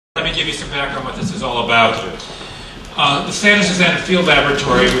me give you some background on what this is all about. The Santa Susana Field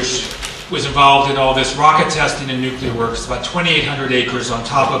Laboratory, which was involved in all this rocket testing and nuclear work, is about 2,800 acres on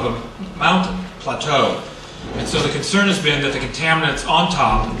top of a mountain plateau. And so the concern has been that the contaminants on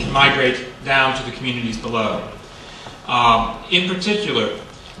top can migrate down to the communities below. In particular,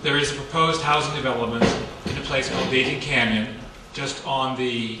 there is a proposed housing development in a place called Dayton Canyon, just on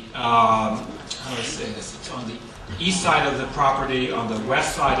the, how do I say this? It's on the east side of the property, on the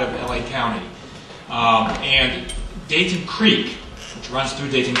west side of LA County. And Dayton Creek, which runs through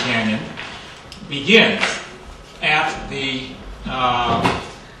Dayton Canyon, begins at the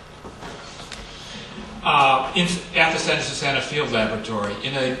Santa Susana Field Laboratory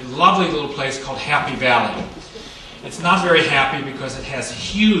in a lovely little place called Happy Valley. It's not very happy because it has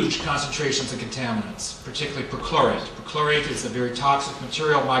huge concentrations of contaminants, particularly perchlorate. Perchlorate is a very toxic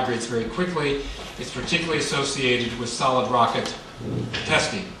material, migrates very quickly. It's particularly associated with solid rocket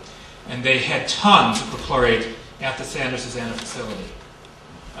testing. And they had tons of perchlorate at the Santa Susana facility.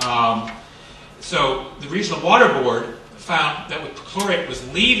 So the Regional Water Board found that when perchlorate was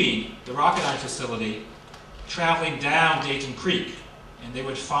leaving the Rocketdyne facility, traveling down Dayton Creek, and they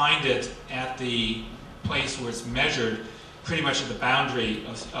would find it at the place where it's measured pretty much at the boundary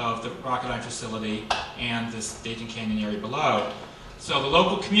of the Rocketdyne facility and this Dayton Canyon area below. So the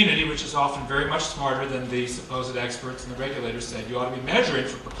local community, which is often very much smarter than the supposed experts and the regulators, said you ought to be measuring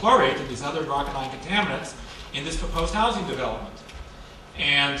for perchlorate and these other Rocketdyne contaminants in this proposed housing development.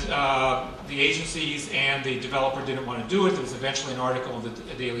 And the agencies and the developer didn't want to do it. There was eventually an article in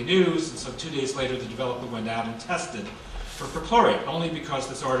the Daily News, and so 2 days later the developer went out and tested for perchlorate, only because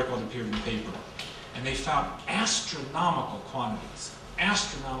this article had appeared in the paper. And they found astronomical quantities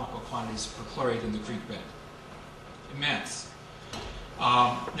of perchlorate in the creek bed. Immense.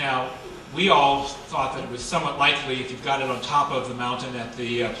 Now, we all thought that it was somewhat likely if you've got it on top of the mountain at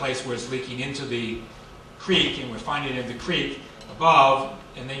the place where it's leaking into the creek, and we're finding it in the creek above,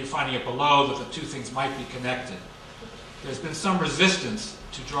 and then you're finding it below, that the two things might be connected. There's been some resistance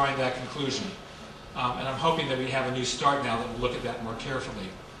to drawing that conclusion. And I'm hoping that we have a new start now that will look at that more carefully.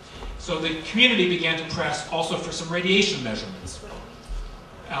 So the community began to press also for some radiation measurements.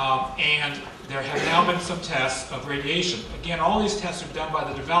 And there have now been some tests of radiation. Again, all these tests are done by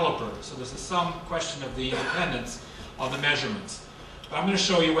the developer, so there's some question of the independence of the measurements. But I'm going to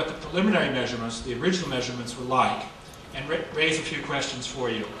show you what the preliminary measurements, the original measurements, were like, and raise a few questions for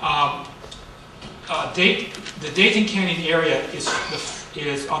you. The Dayton Canyon area is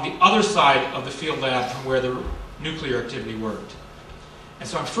on the other side of the field lab from where the nuclear activity worked. And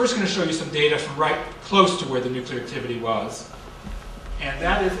so I'm first going to show you some data from right close to where the nuclear activity was. And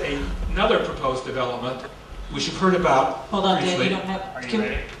that is another proposed development, which you've heard about. Hold on, briefly. Dan, you don't have... Are you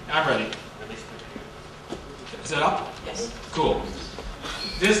ready? I'm ready. Is it up? Yes. Cool.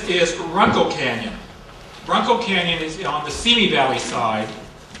 This is Runkle Canyon. Runkle Canyon is on the Simi Valley side,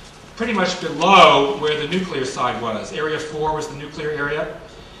 pretty much below where the nuclear side was. Area 4 was the nuclear area.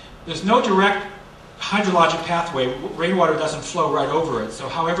 There's no direct hydrologic pathway. Rainwater doesn't flow right over it. So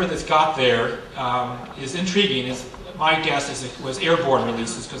however this got there is intriguing. My guess is it was airborne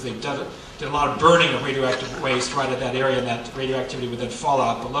releases, because they did a lot of burning of radioactive waste right at that area, and that radioactivity would then fall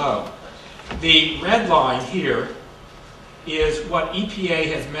out below. The red line here is what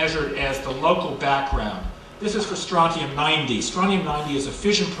EPA has measured as the local background. This is for strontium-90. Strontium-90 is a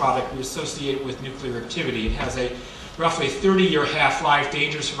fission product we associate with nuclear activity. It has a roughly 30-year half-life,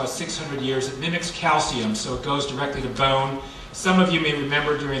 dangerous for about 600 years. It mimics calcium, so it goes directly to bone. Some of you may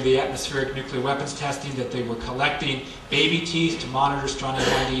remember during the atmospheric nuclear weapons testing that they were collecting baby teeth to monitor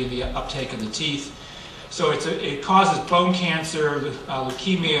strontium-90 in the uptake of the teeth. So it causes bone cancer,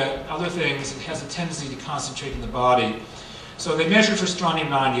 leukemia, other things. It has a tendency to concentrate in the body. So they measured for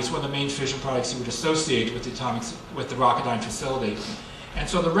strontium-90. It's one of the main fission products you would associate with the Rocketdyne facility. And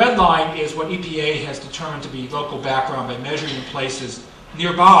so the red line is what EPA has determined to be local background by measuring in places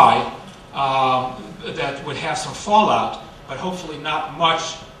nearby that would have some fallout, but hopefully not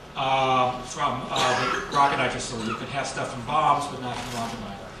much from the Rocketdyne facility. You could have stuff from bombs, but not from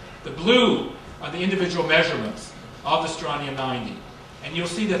Rocketdyne. The blue are the individual measurements of the strontium-90. And you'll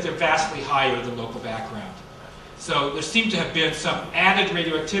see that they're vastly higher than local background. So there seemed to have been some added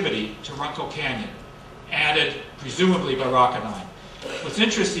radioactivity to Runkle Canyon, added presumably by Rocketdyne. What's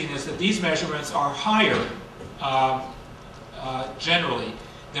interesting is that these measurements are higher generally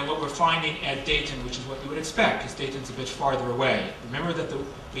than what we're finding at Dayton, which is what you would expect, because Dayton's a bit farther away. Remember that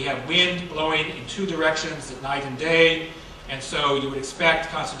we have wind blowing in two directions at night and day, and so you would expect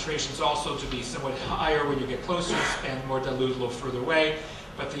concentrations also to be somewhat higher when you get closer and more dilute a little further away.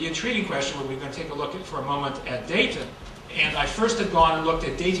 But the intriguing question, what we're going to take a look at for a moment at Dayton, And I first had gone and looked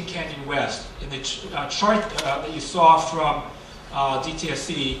at Dayton Canyon West. In the chart that you saw from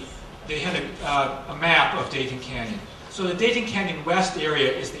DTSC, they had a map of Dayton Canyon. So the Dayton Canyon West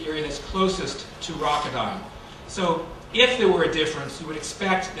area is the area that's closest to Rocketdyne. So if there were a difference, you would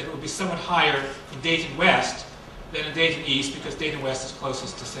expect that it would be somewhat higher in Dayton West than in Dayton East, because Dayton West is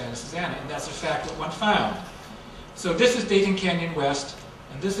closest to Santa Susana, and that's a fact that one found. So this is Dayton Canyon West,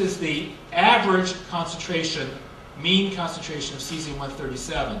 and this is the average concentration, mean concentration of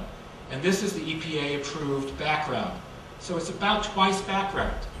cesium-137, and this is the EPA-approved background. So it's about twice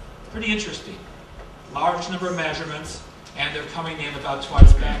background. Pretty interesting. Large number of measurements, and they're coming in about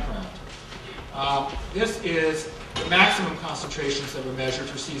twice background. This is the maximum concentrations that were measured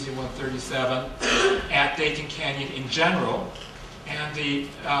for cesium-137 at Dayton Canyon in general, and the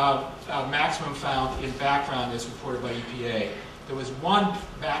maximum found in background is reported by EPA. There was one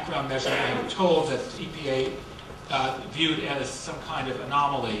background measurement we were told that EPA viewed as some kind of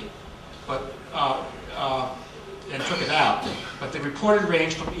anomaly, but and took it out. But the reported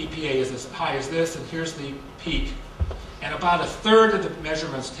range from EPA is as high as this, and here's the peak. And about a third of the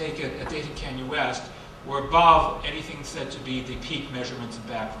measurements taken at Dayton Canyon West were above anything said to be the peak measurements in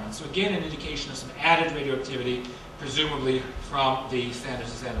background. So again, an indication of some added radioactivity, presumably from the Santa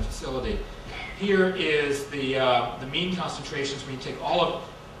Susana facility. Here is the mean concentrations when you take all of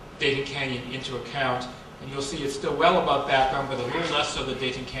Dayton Canyon into account, and you'll see it's still well above background, but a little less so than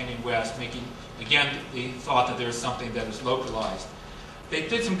Dayton Canyon West, making, again, the thought that there's something that is localized. They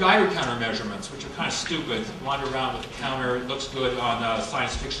did some Geiger counter measurements, which are kind of stupid. You wander around with a counter, it looks good on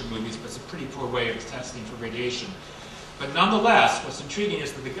science fiction movies, but it's a pretty poor way of testing for radiation. But nonetheless, what's intriguing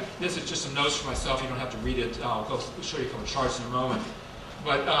is that this is just some notes for myself, you don't have to read it, I'll show you a couple of charts in a moment.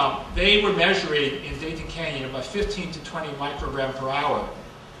 But they were measuring in Dayton Canyon about 15 to 20 microgram per hour.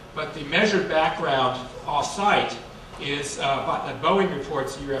 But the measured background off-site is, that Boeing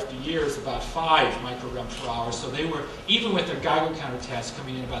reports year after year, is about 5 micrograms per hour. So they were, even with their Geiger counter tests,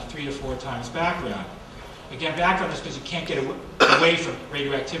 coming in about 3 to 4 times background. Again, background is because you can't get away from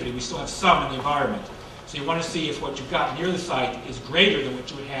radioactivity. We still have some in the environment. So you want to see if what you've got near the site is greater than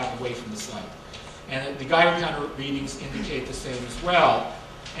what you would have away from the site. And the Geiger counter readings indicate the same as well.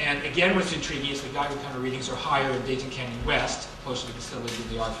 And again, what's intriguing is the Geiger counter readings are higher in Dayton Canyon West, closer to the facility,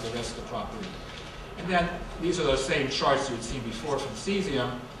 than they are for the rest of the property. And then these are those same charts you had seen before from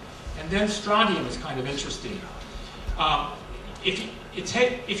cesium. And then strontium is kind of interesting.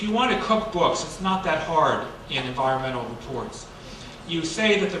 If you want to cook books, it's not that hard in environmental reports. You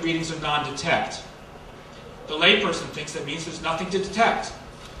say that the readings are non-detect. The layperson thinks that means there's nothing to detect.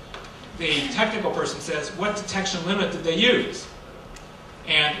 The technical person says, what detection limit did they use?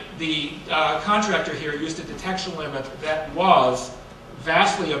 And the contractor here used a detection limit that was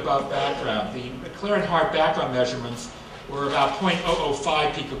vastly above background. The McLaren-Hart background measurements were about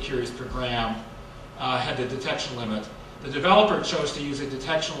 0.005 picocuries per gram, had the detection limit. The developer chose to use a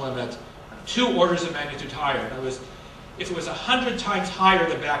detection limit 2 orders of magnitude higher. In other words, if it was 100 times higher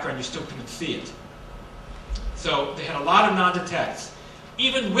than background, you still couldn't see it. So they had a lot of non-detects.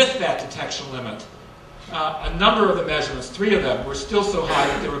 Even with that detection limit, a number of the measurements, 3 of them, were still so high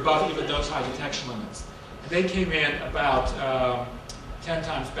that they were above even those high detection limits. And they came in about 10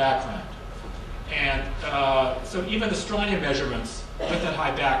 times background. And so even the strontium measurements with that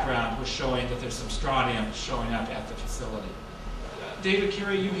high background were showing that there's some strontium showing up at the facility. David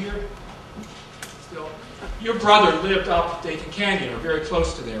Carey, you here? Still? Your brother lived up Dayton Canyon, or very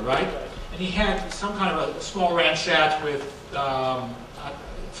close to there, right? And he had some kind of a small ranchette with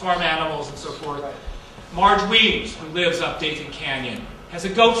farm animals and so forth. Marge Weems, who lives up Dayton Canyon, has a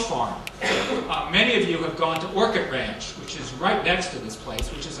goat farm. Many of you have gone to Orchid Ranch, which is right next to this place,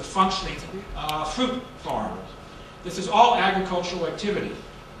 which is a functioning fruit farm. This is all agricultural activity.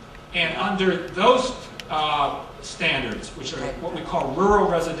 And under those standards, which are what we call rural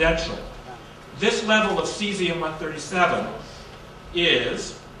residential, this level of cesium-137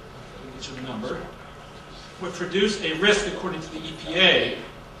 is, let me get you the number, would produce a risk, according to the EPA,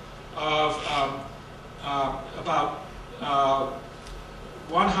 of about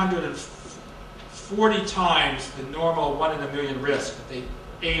 140 times the normal 1 in a million risk that they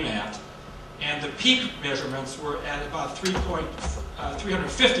aim at. And the peak measurements were at about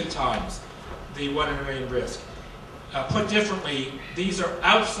 350 times the 1 in a million risk. Put differently, these are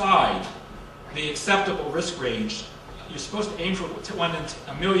outside the acceptable risk range. You're supposed to aim for 1 in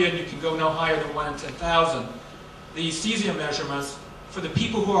a million. You can go no higher than 1 in 10,000. The cesium measurements for the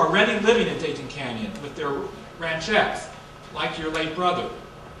people who are already living in Dayton Canyon with their ranchettes, like your late brother,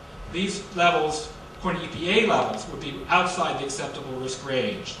 these levels, according to EPA levels, would be outside the acceptable risk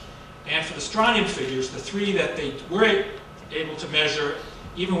range. And for the strontium figures, the 3 that they were able to measure,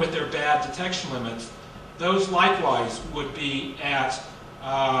 even with their bad detection limits, those likewise would be at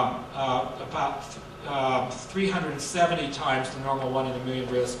about 370 times the normal 1 in a million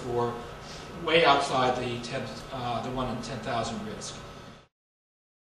risk, or way outside the 1 in 10,000 risk.